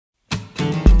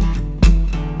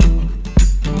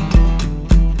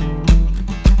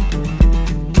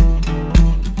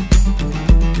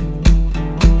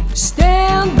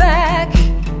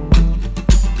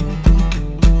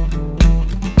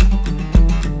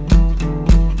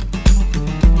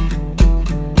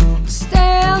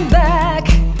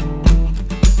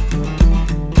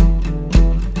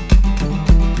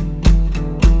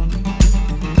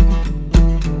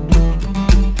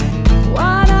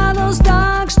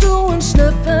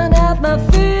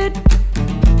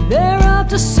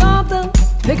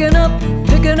picking up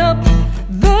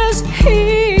this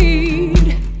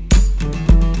heat.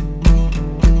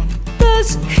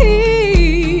 This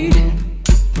heat.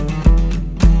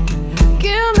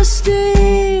 Give me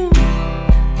steam,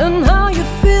 and how you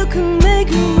feel can make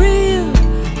it real,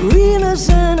 real as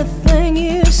anything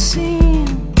you've seen.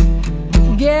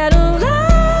 Get alive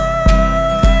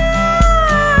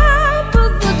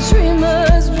with the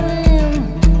dreamer's dream.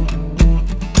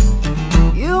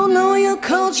 You know your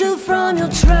culture from your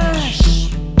trash.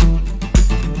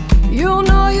 You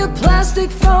know your plastic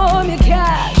from your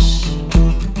cash.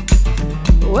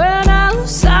 When I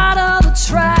lose sight of the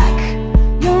track,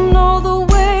 you know the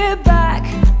way back,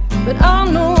 but I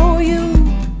know you.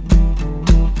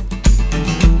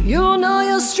 You know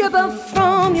you'll strip up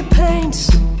from your paints.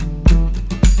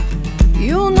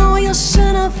 You know you're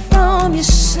sinner from your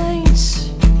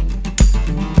saints.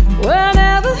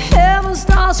 Whenever heaven's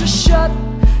doors are shut,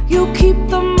 you keep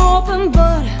them open,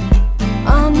 but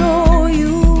I know you.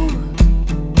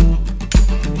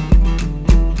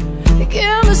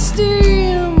 Give me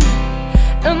steam,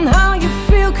 and how you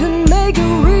feel can make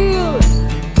it real,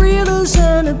 real as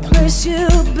any place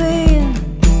you've been.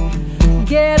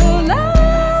 Get alive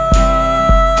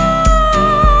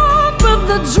with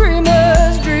the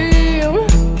dreamer's dream.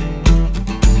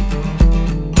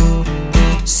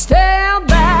 Stand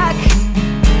back.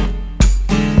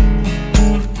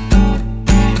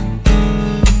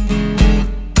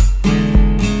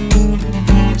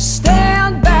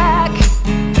 Stand back.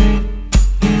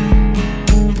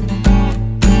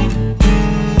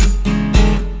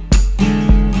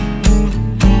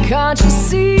 Can't you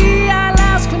see I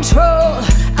lost control?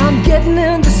 I'm getting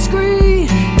indiscreet.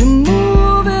 You're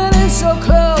moving in so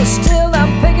close. Still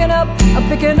I'm picking up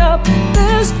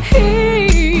this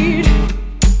heat.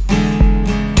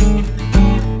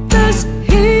 This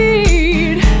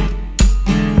heat.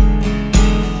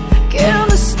 Give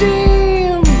me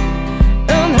steam,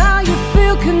 and how you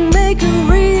feel can make it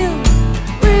real,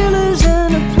 real as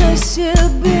any place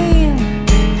you've been.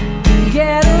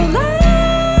 Get alive.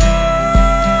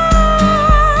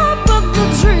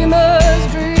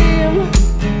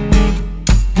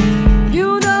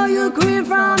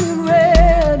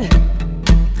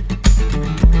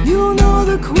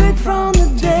 Quit from the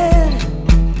dead,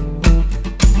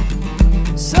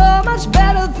 so much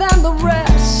better than the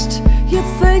rest. You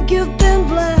think you've been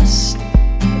blessed,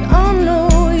 but I know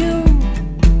you.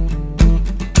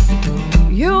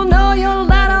 You know you're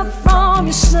let up from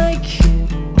your snake.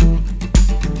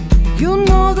 You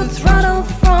know the throttle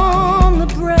from the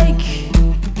brake.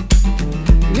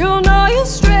 You know you're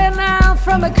straight line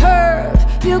from a curve.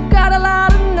 You got a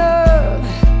lot of nerve,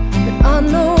 but I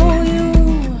know you.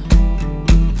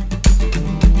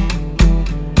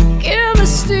 Give me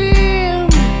steam,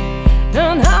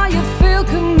 and how you feel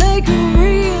can make it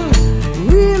real,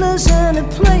 real as any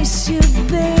place you've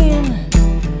been.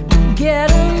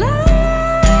 Get alive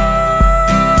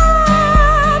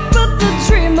with the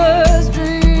dreamer's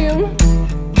dream.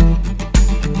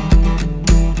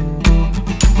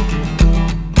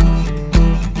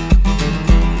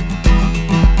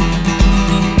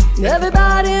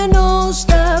 Everybody knows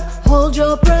that. Hold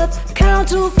your breath, count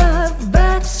to 5,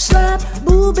 back slap,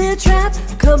 booby trap,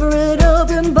 cover it up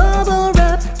in bubble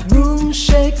wrap. Room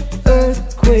shake,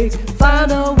 earthquake,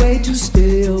 find a way to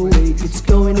stay awake. It's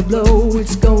going to blow,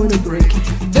 it's going to break.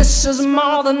 This is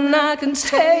more than I can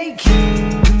take.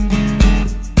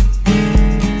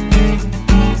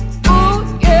 Oh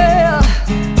yeah,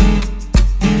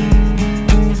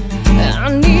 I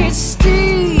need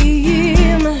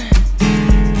steam.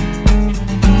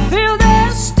 Feel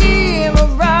that steam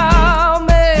around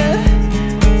me.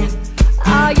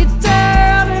 Are you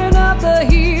turning up the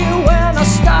heat when I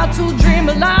start to dream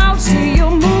aloud? See you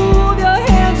move your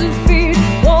hands and feet.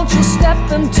 Won't you step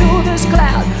into this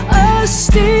cloud of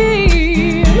steam?